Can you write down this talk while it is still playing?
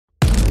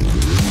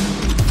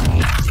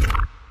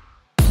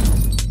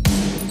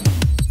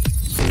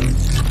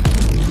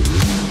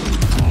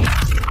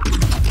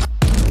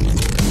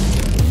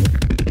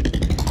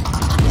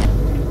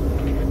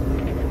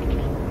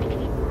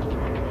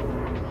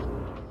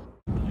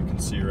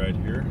see right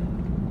here.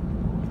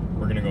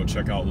 We're gonna go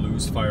check out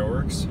US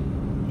Fireworks.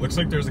 Looks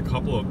like there's a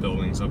couple of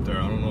buildings up there.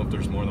 I don't know if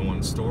there's more than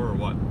one store or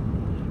what,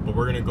 but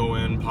we're gonna go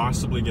in,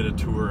 possibly get a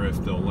tour if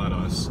they'll let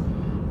us,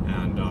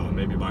 and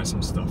maybe buy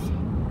some stuff.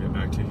 We'll get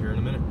back to you here in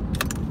a minute.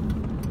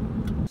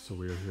 So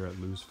we are here at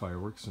US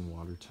Fireworks in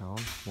Watertown.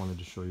 Wanted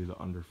to show you the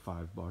under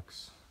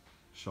 $5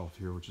 shelf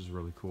here, which is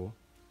really cool.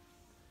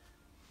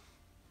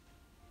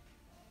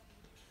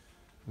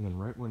 And then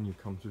right when you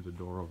come through the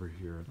door over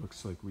here, it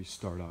looks like we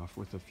start off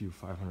with a few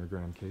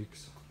 500-gram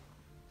cakes.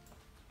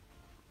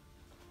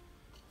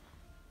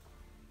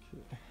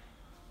 Okay.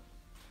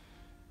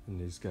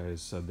 And these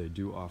guys said they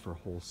do offer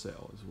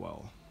wholesale as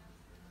well.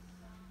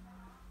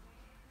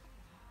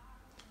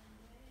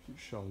 A few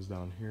shelves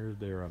down here.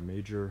 They're a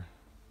major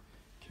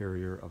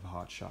carrier of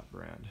Hot Shot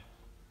brand.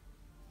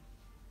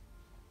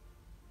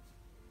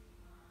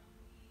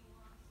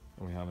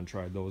 And we haven't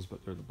tried those,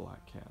 but they're the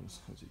black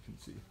cans, as you can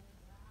see.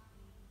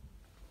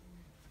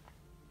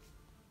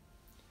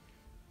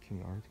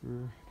 King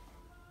Arthur,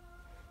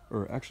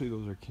 or actually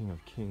those are King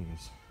of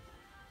Kings.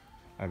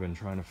 I've been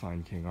trying to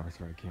find King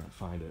Arthur, I can't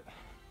find it.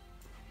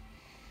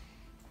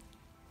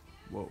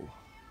 Whoa.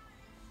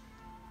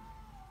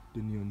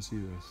 Didn't even see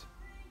this.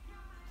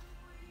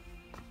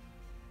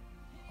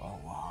 Oh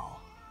wow.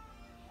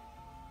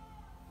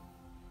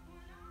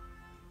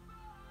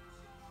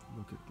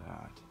 Look at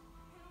that.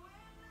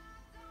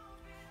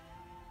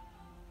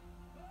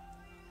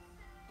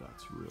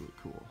 That's really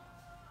cool.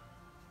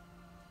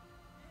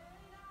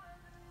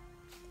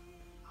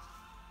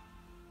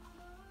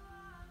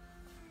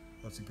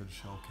 That's a good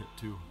shell kit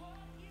too.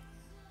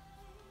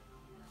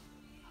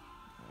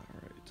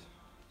 Alright,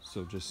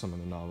 so just some of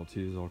the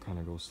novelties, I'll kind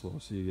of go slow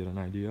so you get an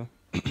idea.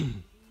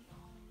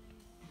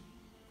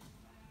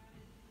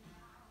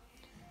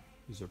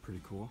 These are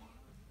pretty cool.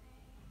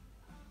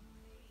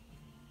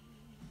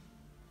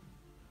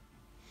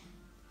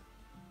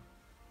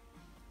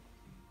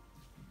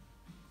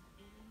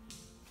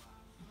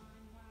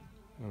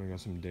 And we got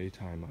some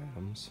daytime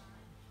items.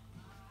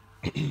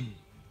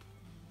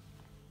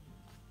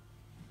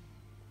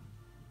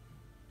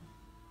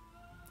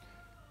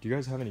 Do you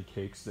guys have any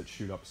cakes that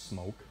shoot up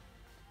smoke?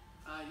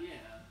 Yeah.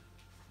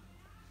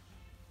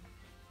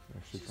 I'm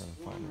actually trying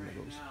to find one of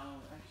those.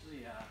 Now,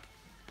 actually,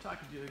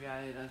 talking to a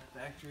guy at a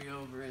factory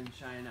over in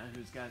China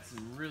who's got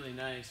some really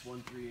nice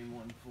 1.3 and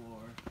 1.4,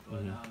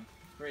 but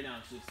right now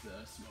it's just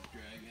the Smoke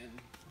Dragon.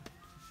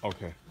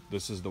 Okay,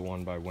 this is the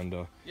one by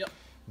Winda. Yep.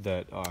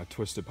 That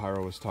Twisted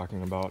Pyro was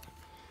talking about.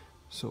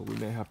 So we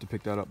may have to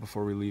pick that up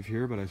before we leave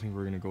here, but I think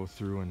we're gonna go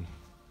through and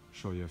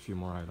show you a few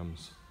more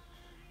items.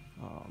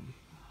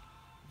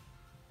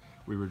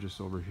 We were just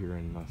over here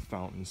in the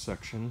fountain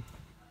section.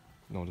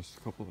 Noticed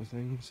a couple of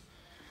things.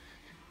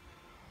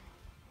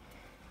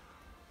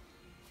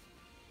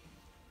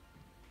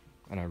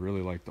 And I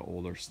really like the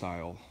older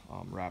style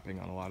wrapping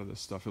on a lot of this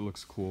stuff. It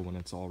looks cool when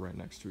it's all right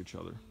next to each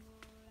other.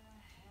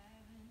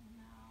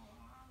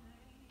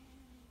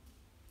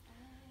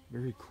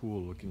 Very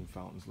cool looking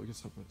fountains. Look at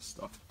some of this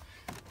stuff.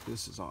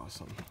 This is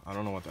awesome. I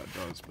don't know what that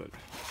does, but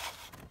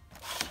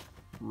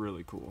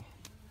really cool.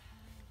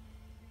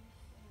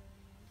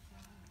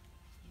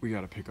 We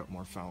gotta pick up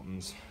more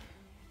fountains.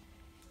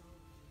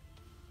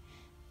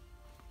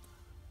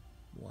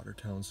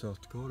 Watertown, South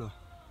Dakota.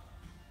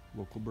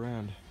 Local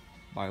brand.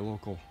 Buy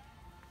local.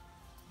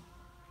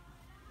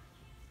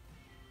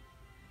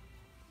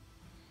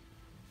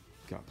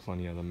 Got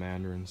plenty of the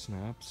Mandarin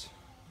snaps.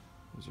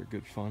 Those are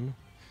good fun.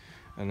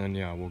 And then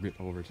yeah, we'll get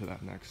over to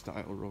that next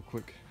aisle real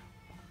quick.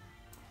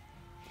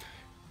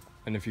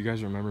 And if you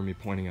guys remember me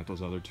pointing at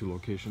those other two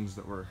locations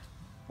that were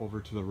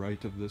over to the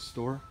right of this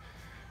store,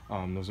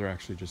 those are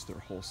actually just their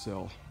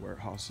wholesale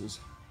warehouses.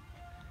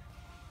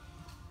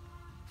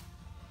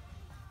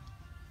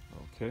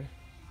 Okay,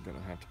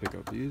 gonna have to pick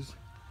up these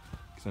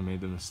because I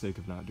made the mistake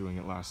of not doing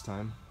it last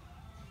time.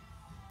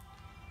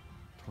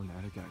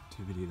 Tornadic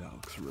activity, that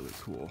looks really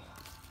cool.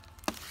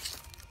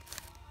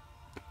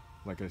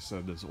 Like I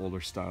said, this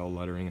older style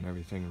lettering and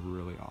everything is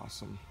really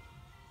awesome.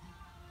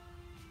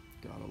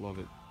 Gotta love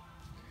it.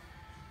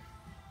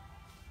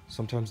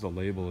 Sometimes the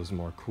label is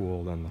more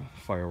cool than the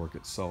firework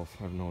itself,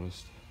 I've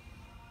noticed.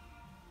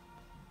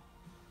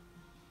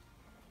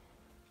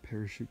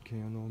 Parachute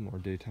candle, more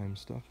daytime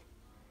stuff.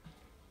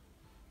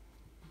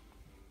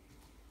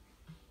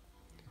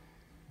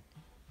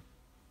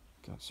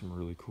 Got some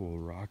really cool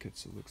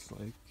rockets, it looks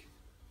like.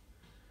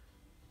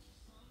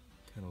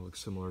 Kind of looks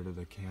similar to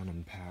the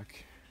cannon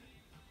pack.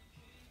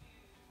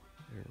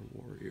 Air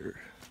Warrior.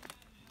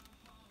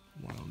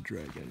 Wild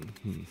Dragon.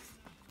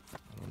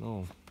 I don't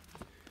know.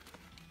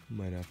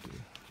 Might have to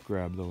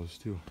grab those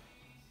too.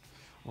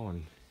 Oh,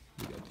 and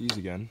we got these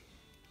again.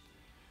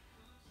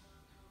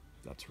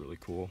 That's really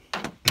cool.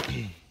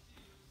 Right.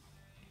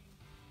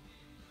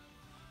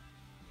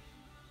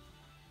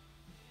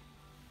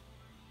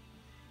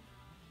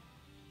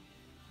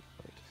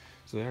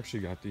 So they actually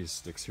got these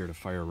sticks here to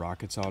fire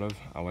rockets out of.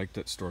 I like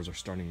that stores are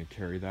starting to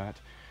carry that.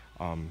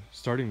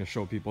 Starting to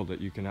show people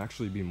that you can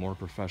actually be more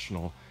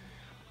professional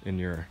in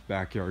your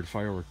backyard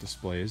firework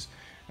displays.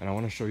 And I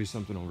want to show you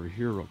something over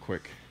here real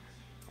quick.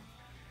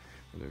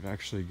 They've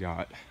actually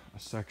got a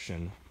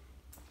section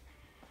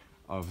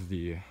of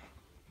the,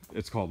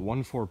 it's called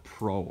 14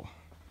 Pro,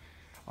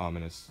 and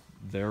it's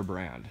their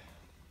brand.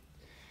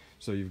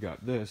 So you've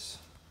got this,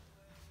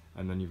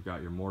 and then you've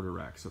got your mortar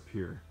racks up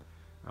here.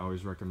 I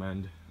always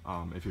recommend,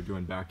 if you're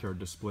doing backyard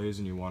displays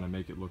and you want to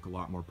make it look a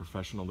lot more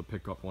professional, to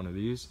pick up one of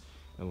these.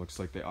 It looks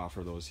like they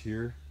offer those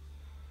here.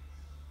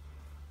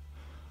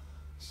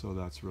 So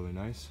that's really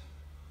nice.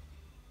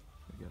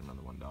 I get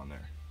another one down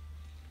there.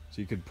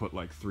 So you could put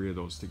like 3 of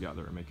those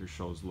together and make your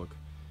shows look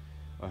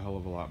a hell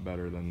of a lot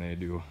better than they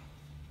do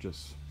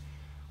just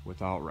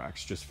without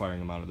racks, just firing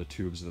them out of the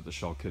tubes that the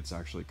shell kits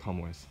actually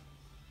come with.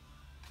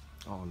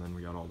 Oh, and then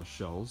we got all the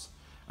shells.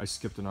 I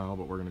skipped an aisle,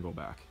 but we're gonna go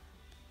back.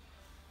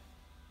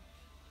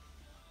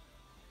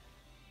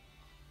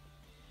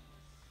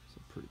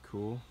 So pretty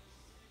cool.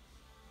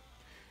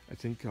 I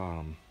think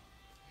a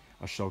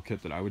shell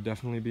kit that I would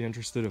definitely be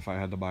interested if I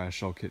had to buy a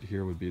shell kit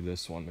here would be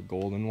this one, the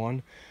golden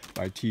one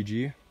by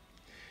TG.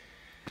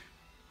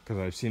 Because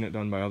I've seen it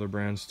done by other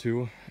brands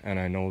too, and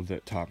I know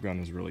that Top Gun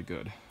is really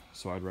good.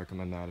 So I'd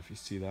recommend that if you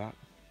see that.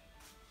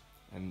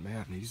 And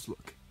man, these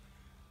look,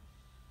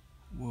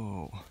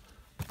 whoa,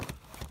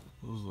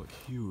 those look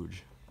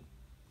huge.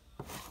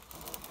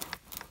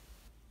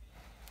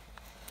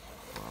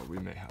 Wow, we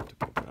may have to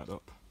pick that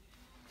up.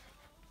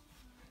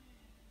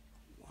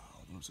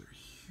 Wow, those are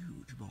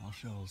huge ball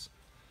shells.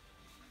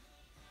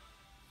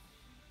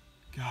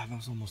 God,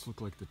 those almost look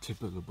like the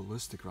tip of the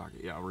ballistic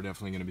rocket. Yeah, we're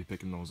definitely going to be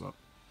picking those up.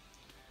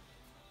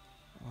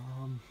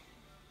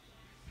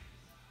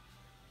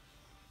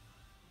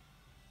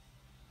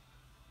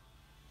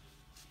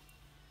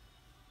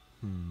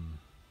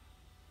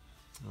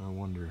 I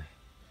wonder.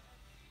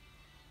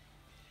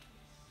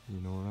 You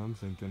know what I'm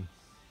thinking?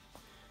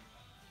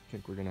 I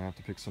think we're gonna have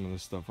to pick some of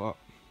this stuff up.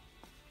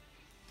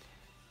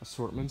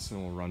 Assortments,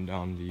 and we'll run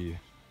down the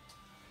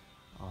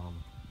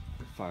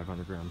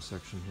 500 gram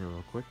section here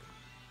real quick.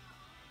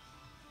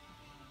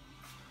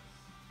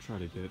 Try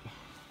to get.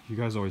 You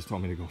guys always tell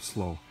me to go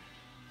slow,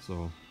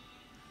 so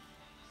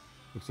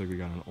looks like we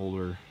got an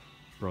older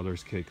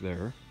Brothers cake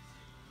there.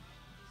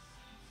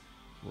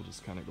 We'll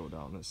just kind of go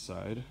down this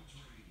side.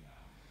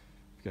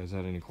 If you guys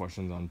had any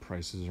questions on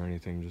prices or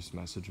anything, just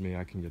message me.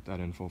 I can get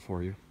that info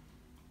for you.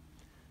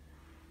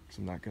 Because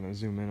I'm not going to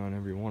zoom in on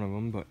every one of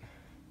them, but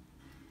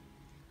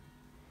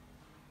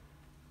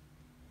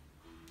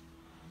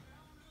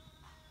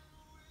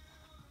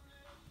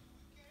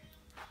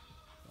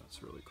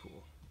that's really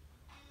cool.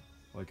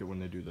 I like it when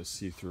they do the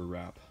see-through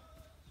wrap.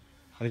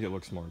 I think it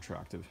looks more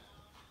attractive.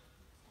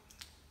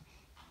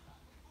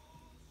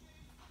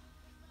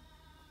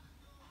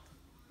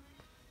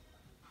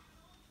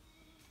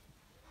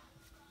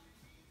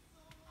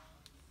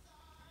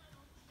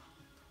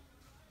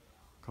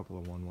 Couple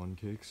of 1-1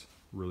 cakes,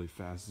 really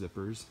fast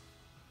zippers.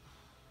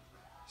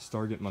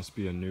 Stargate must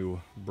be a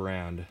new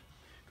brand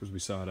because we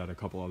saw it at a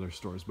couple other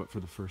stores, but for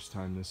the first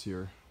time this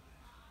year.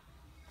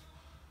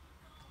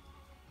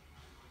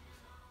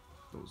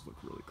 Those look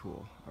really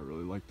cool. I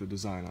really like the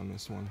design on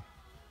this one.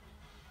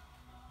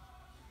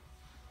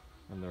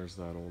 And there's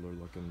that older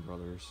looking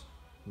Brothers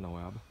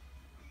Noab.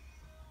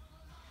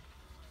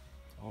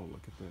 Oh,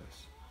 look at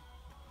this.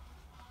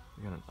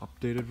 We got an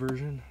updated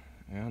version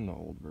and the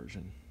old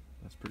version.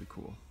 That's pretty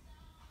cool.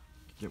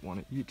 Get one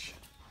of each.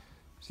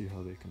 See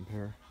how they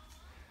compare.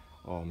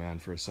 Oh man,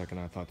 for a second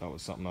I thought that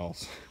was something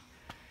else.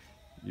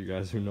 You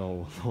guys who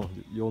know,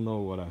 you'll know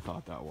what I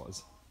thought that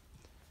was.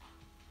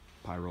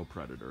 Pyro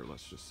Predator,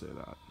 let's just say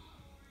that.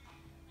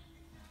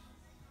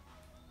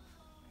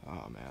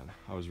 Oh man,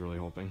 I was really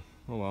hoping.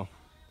 Oh well.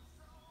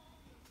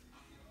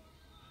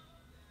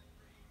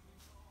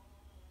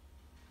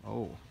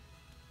 Oh.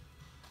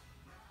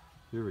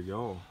 Here we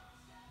go.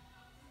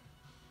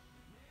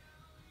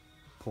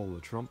 Pull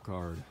the trump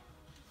card.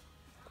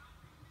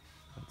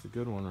 That's a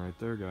good one right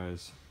there,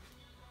 guys.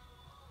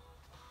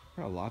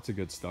 Got lots of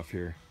good stuff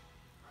here.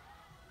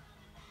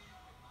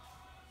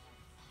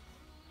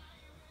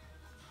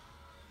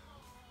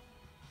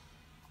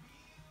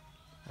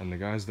 And the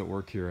guys that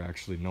work here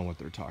actually know what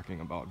they're talking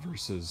about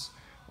versus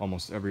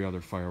almost every other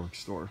fireworks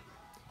store.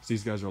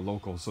 These guys are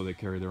local, so they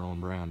carry their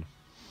own brand.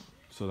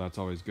 So that's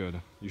always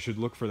good. You should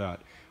look for that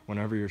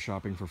whenever you're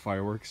shopping for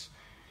fireworks.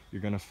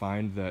 You're gonna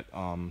find that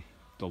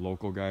the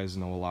local guys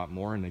know a lot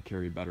more and they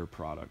carry better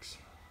products.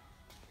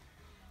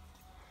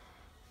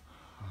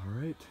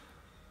 Alright,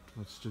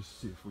 let's just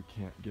see if we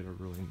can't get a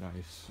really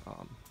nice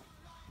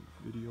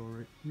video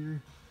right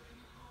here.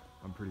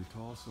 I'm pretty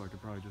tall, so I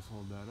could probably just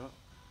hold that up.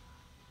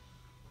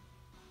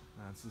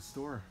 That's the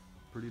store.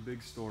 Pretty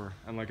big store.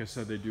 And like I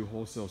said, they do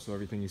wholesale, so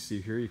everything you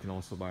see here you can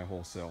also buy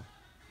wholesale.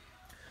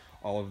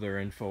 All of their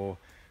info,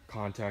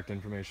 contact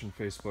information,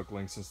 Facebook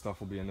links and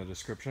stuff will be in the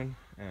description.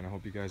 And I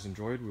hope you guys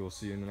enjoyed. We will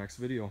see you in the next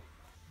video.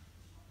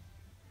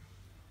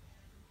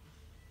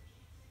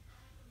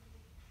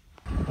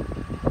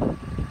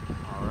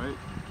 Alright,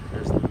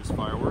 here's the US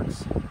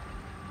Fireworks.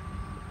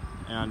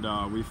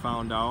 And we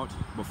found out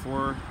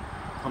before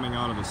coming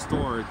out of the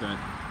store that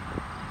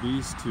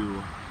these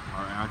two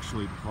are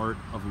actually part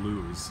of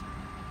Lew's,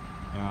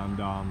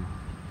 and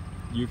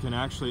you can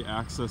actually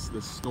access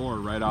this store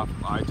right off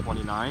of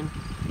I-29.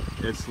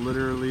 It's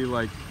literally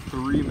like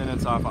 3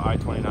 minutes off of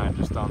I-29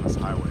 just down this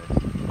highway,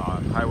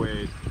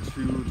 Highway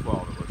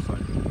 212 it looks like.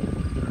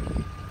 Right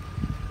there.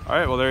 All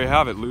right, well there you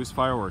have it, Lew's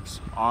Fireworks.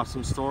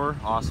 Awesome store,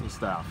 awesome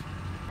staff.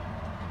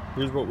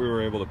 Here's what we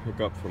were able to pick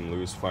up from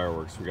Lew's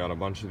Fireworks. We got a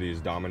bunch of these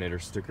Dominator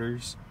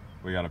stickers.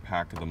 We got a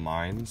pack of the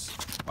Mines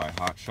by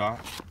Hot Shot.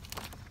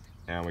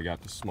 And we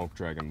got the Smoke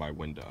Dragon by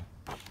Winda.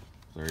 So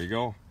there you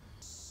go.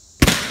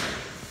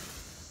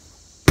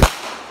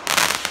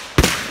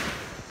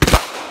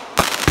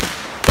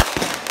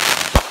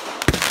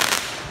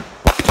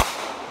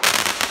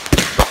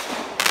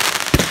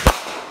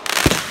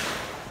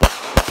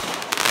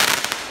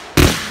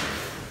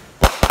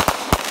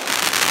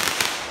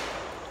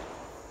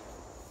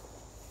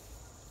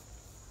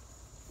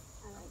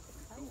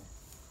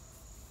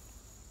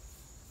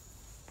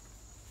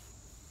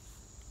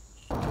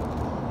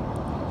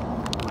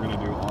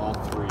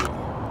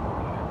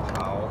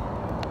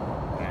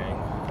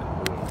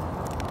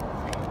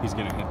 He's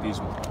gonna hit these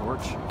with a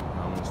torch.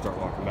 I'm gonna start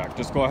walking back.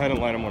 Just go ahead and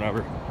light them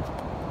whenever.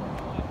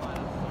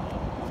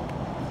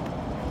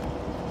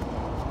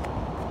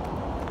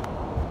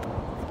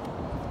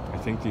 I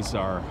think these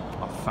are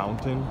a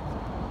fountain,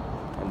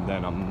 and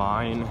then a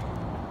mine,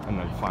 and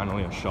then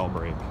finally a shell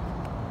break.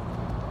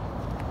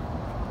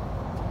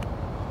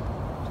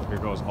 So here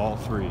goes all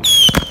three.